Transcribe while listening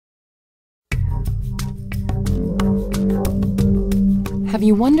Have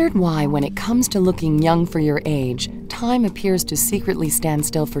you wondered why, when it comes to looking young for your age, time appears to secretly stand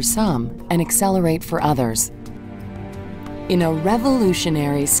still for some and accelerate for others? In a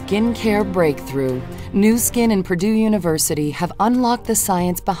revolutionary skincare breakthrough, Nu Skin and Purdue University have unlocked the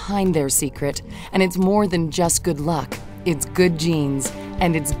science behind their secret, and it's more than just good luck. It's good genes,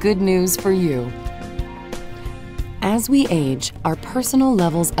 and it's good news for you. As we age, our personal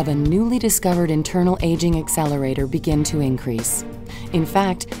levels of a newly discovered internal aging accelerator begin to increase. In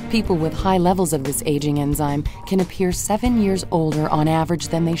fact, people with high levels of this aging enzyme can appear 7 years older on average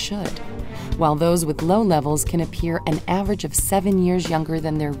than they should, while those with low levels can appear an average of 7 years younger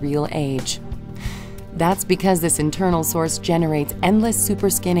than their real age. That's because this internal source generates endless super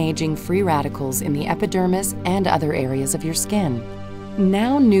skin aging free radicals in the epidermis and other areas of your skin.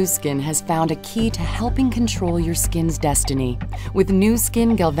 Now Nu Skin has found a key to helping control your skin's destiny with Nu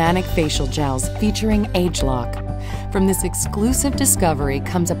Skin Galvanic Facial Gels featuring ageLOC. From this exclusive discovery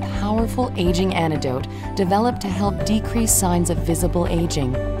comes a powerful aging antidote developed to help decrease signs of visible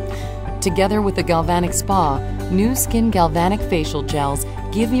aging. Together with the Galvanic Spa, Nu Skin Galvanic Facial Gels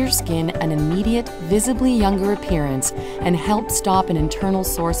give your skin an immediate, visibly younger appearance and help stop an internal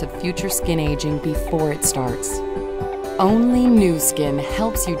source of future skin aging before it starts. Only Nu Skin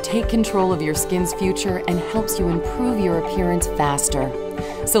helps you take control of your skin's future and helps you improve your appearance faster.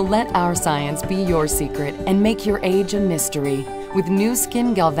 So let our science be your secret and make your age a mystery with Nu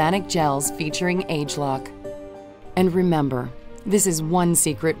Skin Galvanic Gels featuring ageLOC. And remember, this is one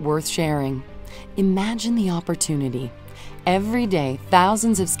secret worth sharing. Imagine the opportunity. Every day,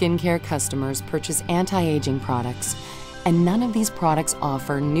 thousands of skincare customers purchase anti-aging products, and none of these products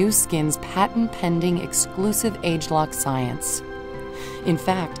offer Nu Skin's patent-pending exclusive ageLOC science. In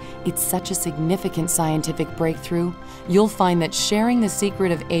fact, it's such a significant scientific breakthrough, you'll find that sharing the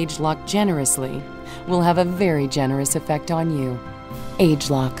secret of ageLOC generously will have a very generous effect on you.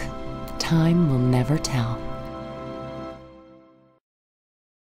 ageLOC. Time will never tell.